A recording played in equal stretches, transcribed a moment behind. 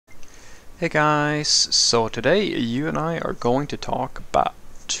Hey guys, so today you and I are going to talk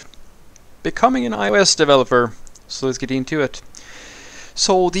about becoming an iOS developer. So let's get into it.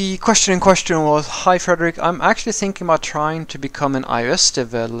 So the question in question was, hi Frederick, I'm actually thinking about trying to become an iOS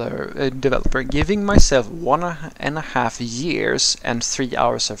developer, giving myself 1.5 years and 3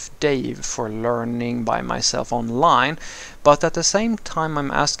 hours of day for learning by myself online, but at the same time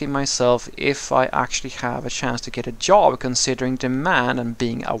I'm asking myself if I actually have a chance to get a job considering demand and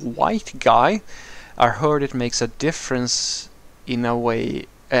being a white guy. I heard it makes a difference in a way,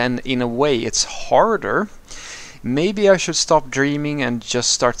 and in a way it's harder. Maybe I should stop dreaming and just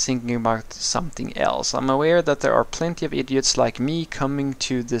start thinking about something else. I'm aware that there are plenty of idiots like me coming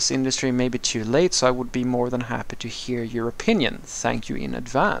to this industry maybe too late, so I would be more than happy to hear your opinion. Thank you in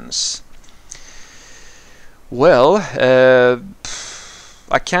advance. Well,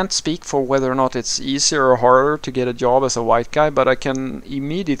 I can't speak for whether or not it's easier or harder to get a job as a white guy, but I can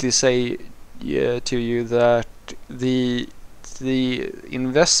immediately say to you that the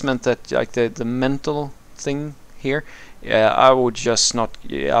investment, that like the mental thing here, I would just not,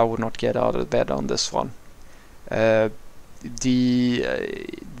 I would not get out of bed on this one. If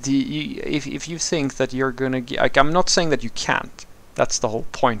you think that you're gonna get, like, I'm not saying that you can't. That's the whole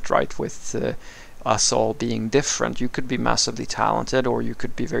point, right? With us all being different, you could be massively talented, or you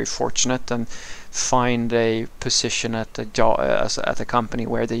could be very fortunate and find a position at a job at a company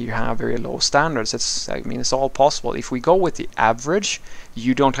where you have very low standards. I mean, it's all possible. If we go with the average,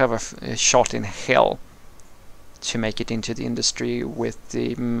 you don't have a shot in hell to make it into the industry with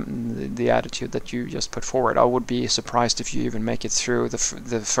the attitude that you just put forward. I would be surprised if you even make it through the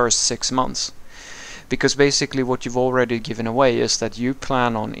first 6 months, because basically what you've already given away is that you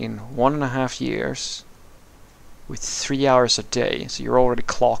plan on, in 1.5 years with 3 hours a day, so you're already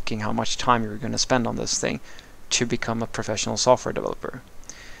clocking how much time you're going to spend on this thing to become a professional software developer.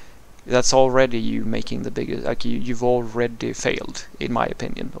 That's already you making the biggest, like, you've already failed, in my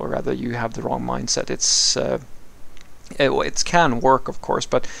opinion, or rather you have the wrong mindset. It can work, of course,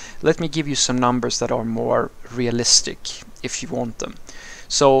 but let me give you some numbers that are more realistic if you want them.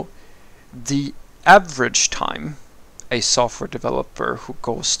 So the average time a software developer who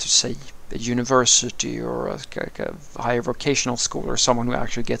goes to, say, a university or a higher vocational school, or someone who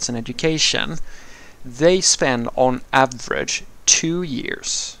actually gets an education, they spend on average 2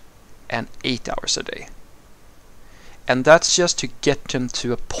 years and 8 hours a day. And that's just to get them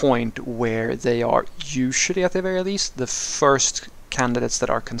to a point where they are, usually at the very least, the first candidates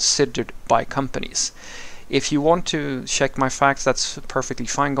that are considered by companies. If you want to check my facts, that's perfectly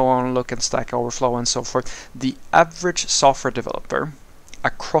fine. Go on and look at Stack Overflow and so forth. The average software developer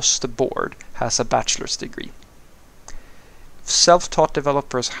across the board has a bachelor's degree. Self-taught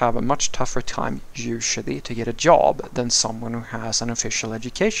developers have a much tougher time usually to get a job than someone who has an official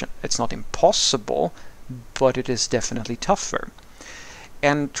education. It's not impossible, but it is definitely tougher.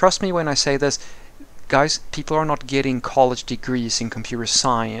 And trust me when I say this, guys, people are not getting college degrees in computer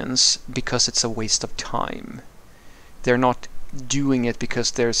science because it's a waste of time. They're not doing it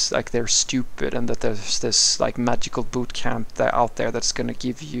because they're stupid and that there's this like magical boot camp out there that's going to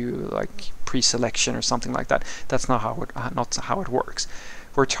give you like pre-selection or something like that. That's not how it works.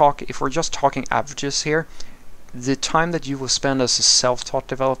 If we're just talking averages here, the time that you will spend as a self-taught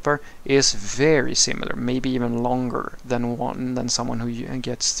developer is very similar, maybe even longer than someone who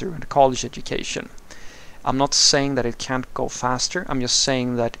gets through a college education. I'm not saying that it can't go faster. I'm just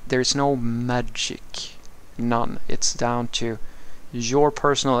saying that there's no magic, none. It's down to your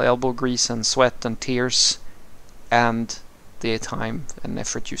personal elbow grease and sweat and tears and the time and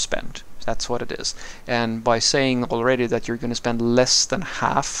effort you spend. That's what it is. And by saying already that you're going to spend less than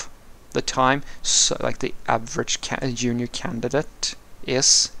half the time, so like the average junior candidate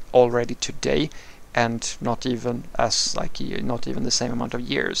is already today, and not even the same amount of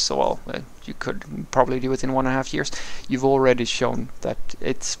years. So well, you could probably do it in 1.5 years. You've already shown that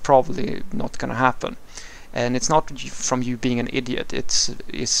it's probably not going to happen, and it's not from you being an idiot.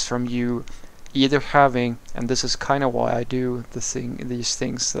 It's from you either having, and this is kind of why I do these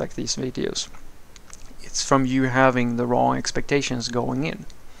things like these videos. It's from you having the wrong expectations going in.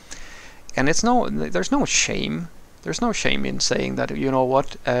 And there's no shame. There's no shame in saying that, you know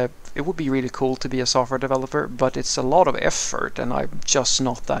what, it would be really cool to be a software developer, but it's a lot of effort and I'm just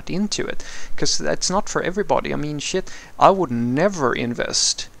not that into it. Because that's not for everybody. I mean, shit, I would never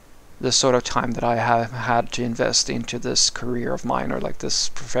invest the sort of time that I have had to invest into this career of mine, or like this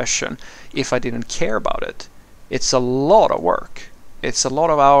profession, if I didn't care about it. It's a lot of work. It's a lot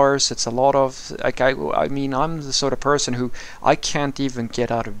of hours. It's a lot of, like, I mean, I'm the sort of person who I can't even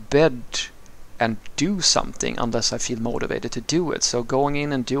get out of bed and do something unless I feel motivated to do it. So going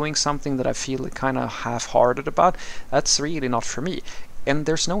in and doing something that I feel kind of half-hearted about, that's really not for me. And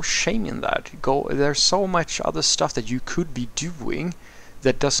there's no shame in that. There's so much other stuff that you could be doing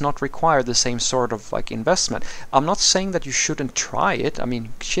that does not require the same sort of like investment. I'm not saying that you shouldn't try it. I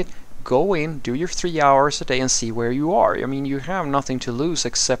mean, shit, go in, do your 3 hours a day and see where you are. I mean, you have nothing to lose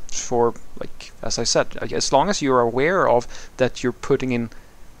except for, like, as I said, as long as you're aware of that you're putting in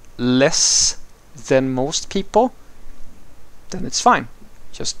less than most people, then it's fine.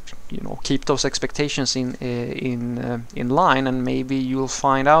 Just, you know, keep those expectations in line, and maybe you'll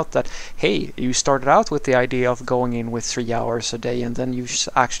find out that, hey, you started out with the idea of going in with 3 hours a day, and then you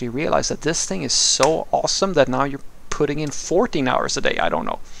actually realize that this thing is so awesome that now you're putting in 14 hours a day. I don't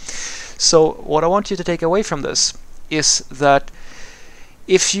know. So what I want you to take away from this is that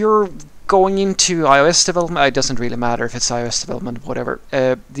if you're going into iOS development, it doesn't really matter if it's iOS development, whatever,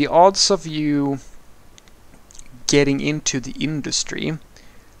 the odds of you getting into the industry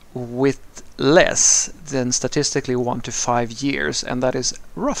with less than statistically 1 to 5 years, and that is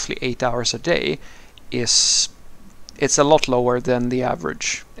roughly 8 hours a day, it's a lot lower than the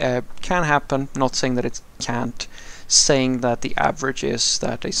average. Can happen, not saying that it can't, saying that the average is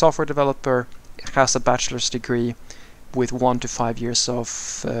that a software developer has a bachelor's degree with 1 to 5 years of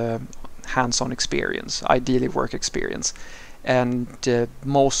hands-on experience, ideally work experience, and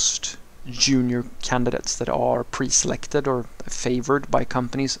most junior candidates that are pre-selected or favored by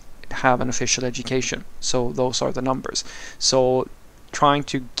companies have an official education. So those are the numbers. So trying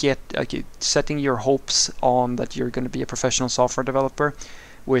to get setting your hopes on that you're going to be a professional software developer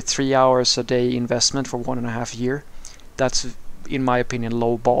with 3 hours a day investment for 1.5 years, that's, in my opinion,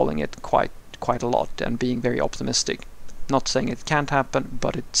 lowballing it quite a lot and being very optimistic. Not saying it can't happen,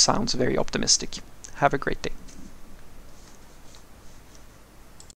 but it sounds very optimistic. Have a great day.